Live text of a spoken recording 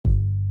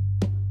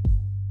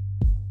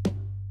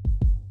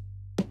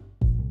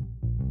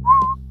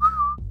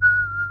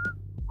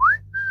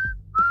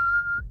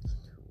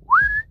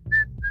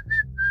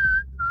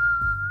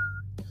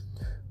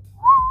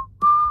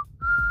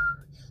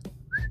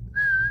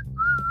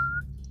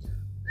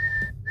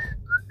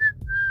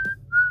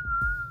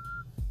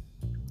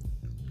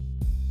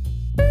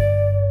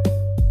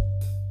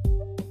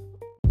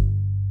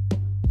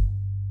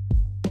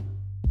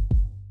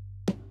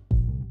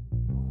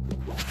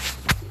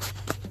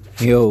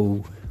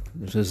Yo,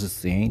 this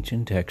is the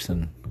Ancient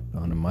Texan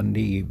on a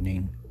Monday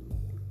evening.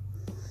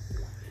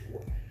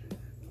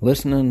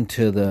 Listening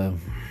to the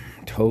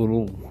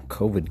total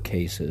COVID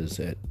cases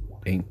at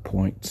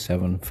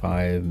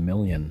 8.75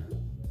 million.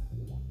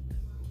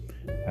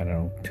 I don't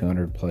know,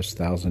 200 plus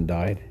thousand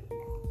died.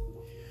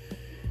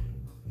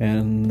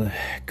 And the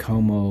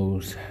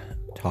Como's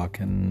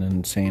talking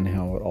and saying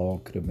how it all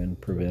could have been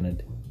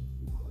prevented.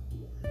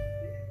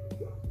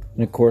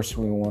 And of course,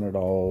 we want it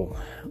all,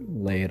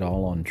 lay it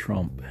all on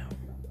Trump.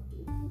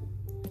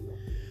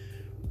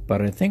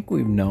 But I think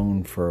we've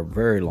known for a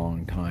very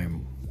long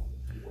time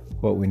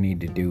what we need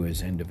to do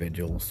as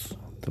individuals.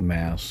 The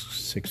masks,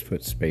 6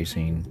 foot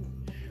spacing,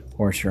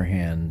 wash your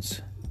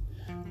hands,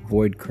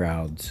 avoid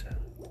crowds.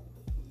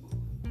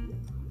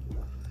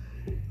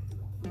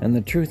 And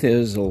the truth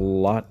is, a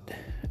lot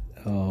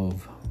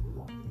of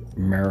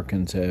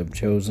Americans have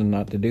chosen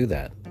not to do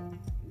that.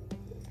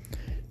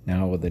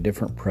 Now, with a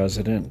different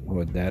president,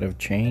 would that have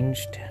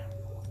changed?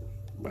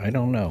 I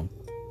don't know.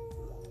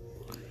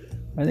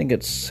 I think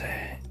it's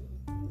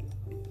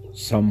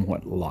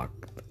somewhat luck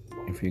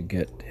if you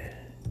get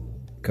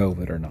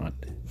COVID or not.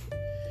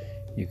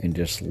 You can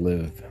just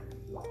live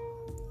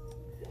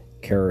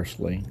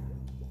carelessly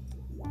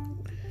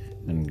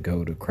and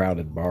go to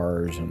crowded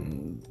bars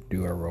and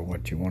do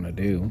what you want to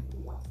do.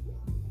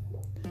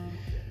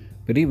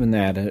 But even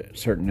that, a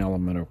certain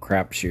element of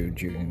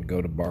crapshoot, you can go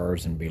to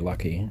bars and be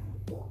lucky.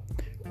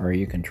 Or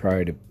you can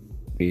try to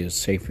be as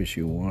safe as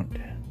you want,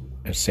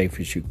 as safe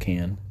as you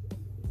can,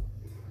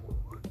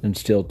 and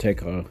still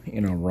take a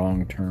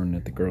wrong turn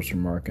at the grocery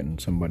market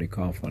and somebody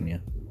cough on you.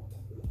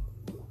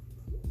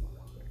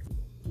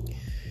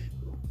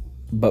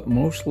 But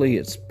mostly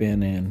it's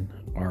been in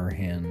our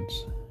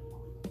hands.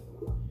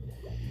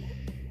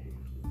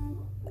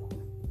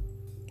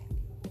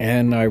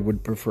 And I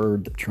would prefer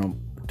that Trump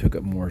took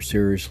it more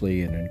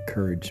seriously and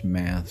encouraged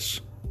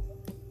masks.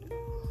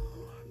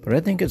 But I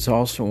think it's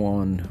also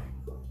on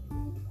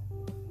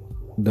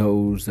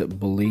those that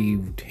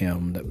believed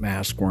him that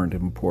masks weren't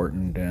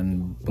important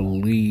and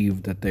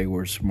believed that they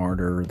were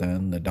smarter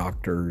than the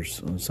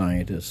doctors and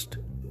scientists,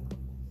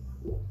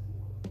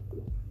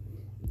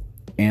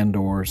 and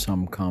or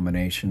some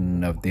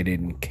combination of they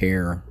didn't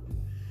care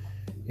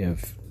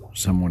if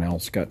someone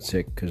else got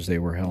sick because they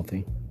were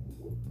healthy.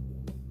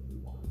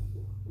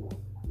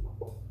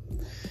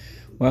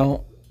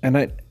 Well, and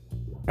I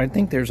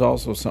think there's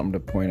also something to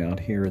point out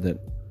here that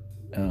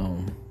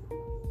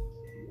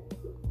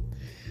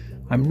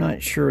I'm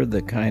not sure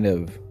the kind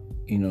of,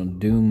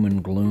 doom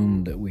and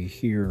gloom that we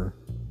hear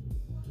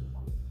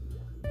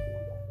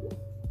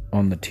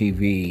on the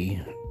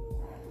TV,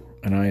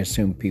 and I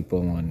assume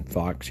people on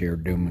Fox hear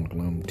doom and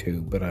gloom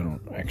too, but I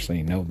don't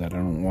actually know that. I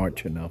don't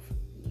watch enough.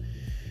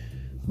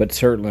 But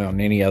certainly on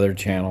any other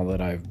channel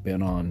that I've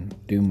been on,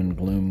 doom and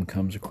gloom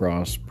comes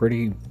across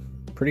pretty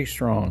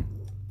strong.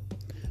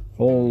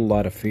 Whole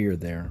lot of fear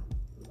there.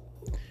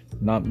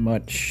 Not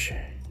much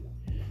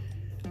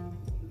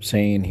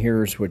saying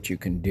here's what you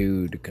can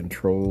do to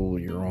control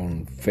your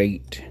own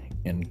fate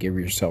and give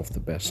yourself the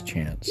best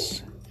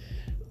chance.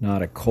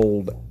 Not a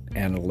cold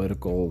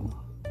analytical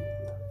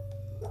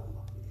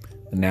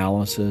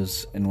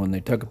analysis. And when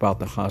they talk about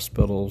the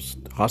hospitals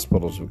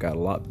have got a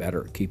lot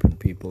better at keeping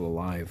people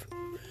alive.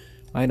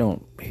 I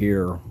don't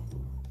hear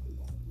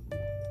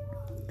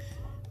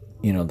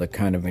the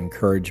kind of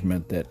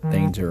encouragement that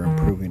things are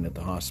improving at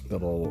the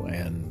hospital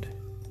and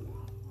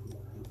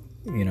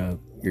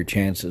your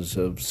chances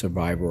of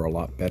survival are a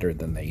lot better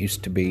than they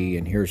used to be,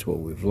 and here's what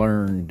we've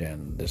learned,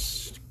 and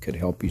this could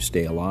help you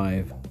stay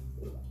alive.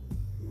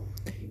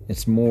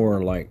 It's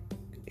more like,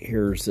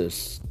 here's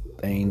this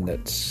thing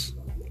that's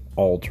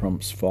all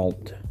Trump's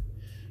fault,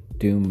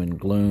 doom and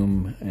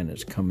gloom, and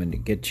it's coming to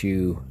get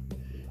you,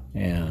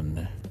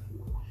 and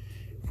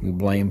if we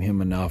blame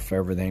him enough,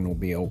 everything will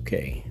be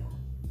okay.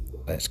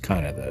 That's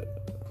kind of of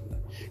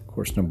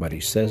course nobody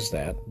says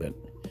that, but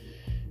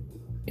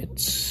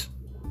it's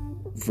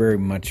very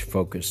much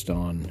focused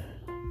on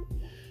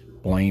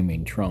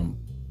blaming Trump,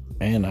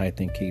 and I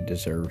think he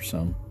deserves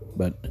some.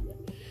 But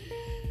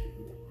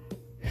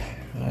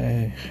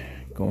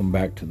going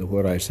back to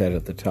what I said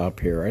at the top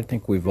here, I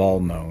think we've all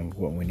known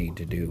what we need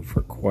to do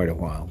for quite a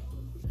while.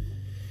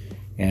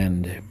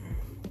 And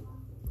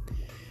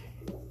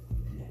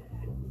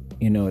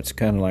it's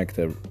kind of like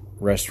the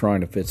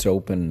restaurant, if it's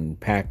open and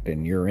packed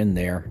and you're in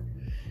there,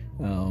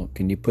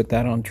 can you put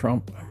that on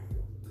Trump?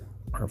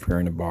 Or if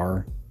you're in a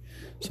bar,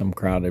 some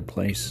crowded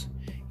place,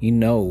 you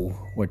know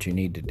what you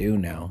need to do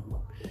now.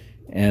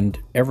 And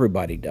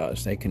everybody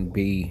does. They can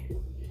be,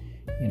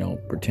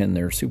 pretend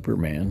they're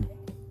Superman,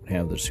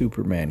 have the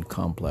Superman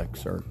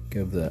complex, or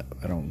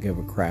I don't give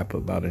a crap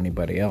about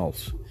anybody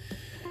else.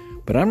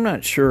 But I'm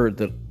not sure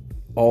that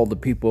all the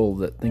people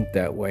that think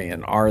that way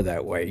and are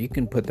that way, you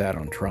can put that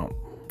on Trump.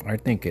 I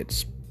think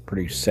it's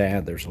pretty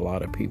sad there's a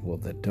lot of people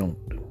that don't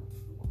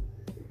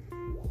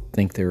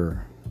think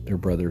they're their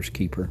brother's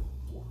keeper,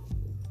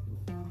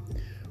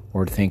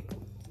 or think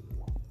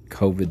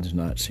COVID's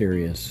not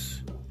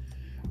serious,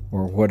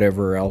 or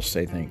whatever else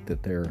they think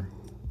that they're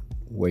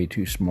way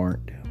too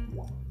smart.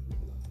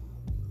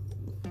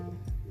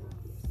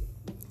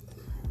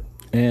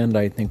 And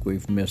I think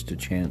we've missed a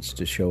chance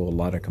to show a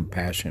lot of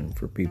compassion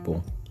for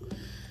people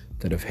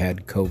that have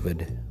had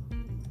COVID,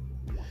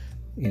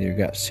 either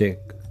got sick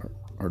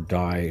or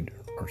died,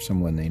 or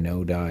someone they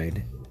know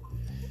died.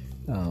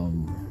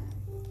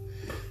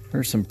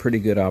 There's some pretty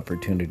good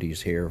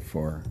opportunities here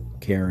for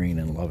caring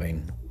and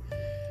loving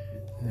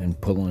and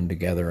pulling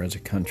together as a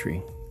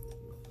country.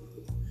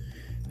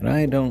 And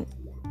I don't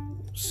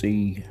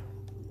see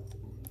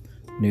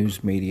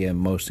news media and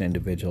most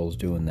individuals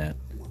doing that.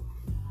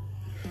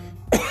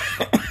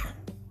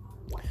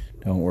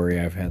 Don't worry,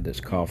 I've had this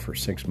cough for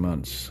 6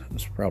 months.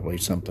 It's probably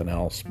something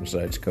else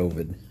besides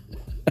COVID.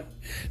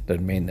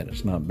 Doesn't mean that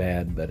it's not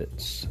bad, but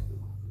it's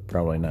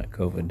probably not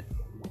COVID.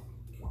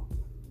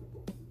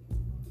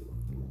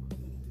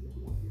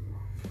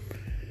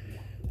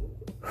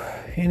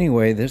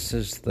 Anyway, this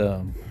is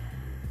the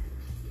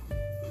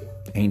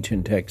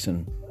Ancient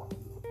Texan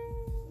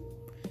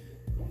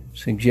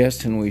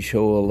suggesting we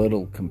show a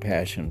little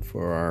compassion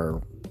for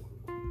our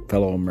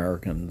fellow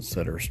Americans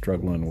that are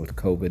struggling with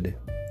COVID,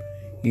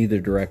 either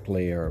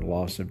directly or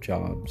loss of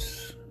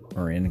jobs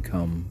or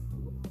income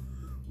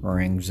or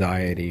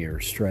anxiety or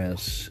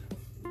stress,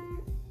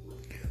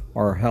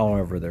 or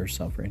however they're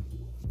suffering.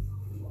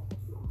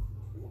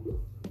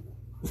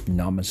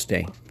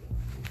 Namaste.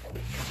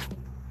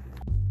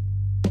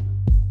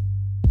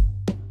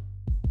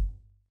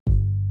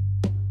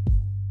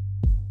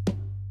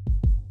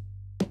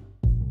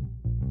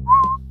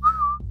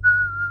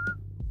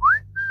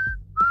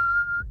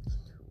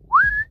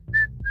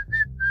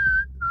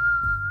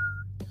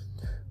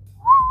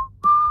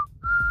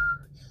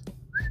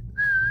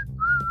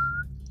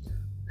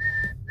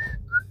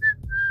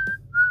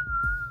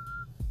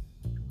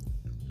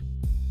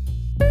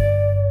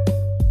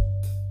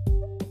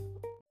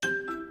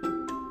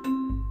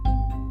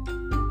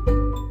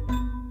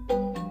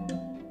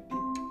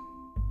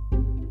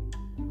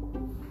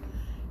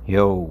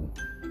 Yo,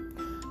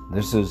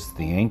 this is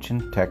the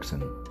Ancient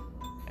Texan,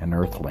 an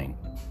Earthling,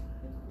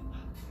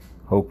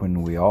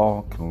 hoping we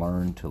all can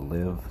learn to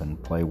live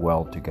and play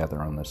well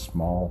together on this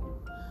small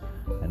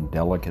and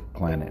delicate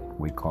planet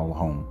we call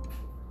home.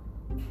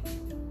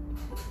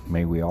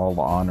 May we all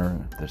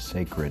honor the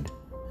sacred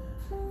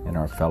in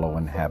our fellow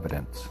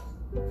inhabitants.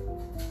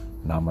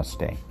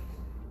 Namaste.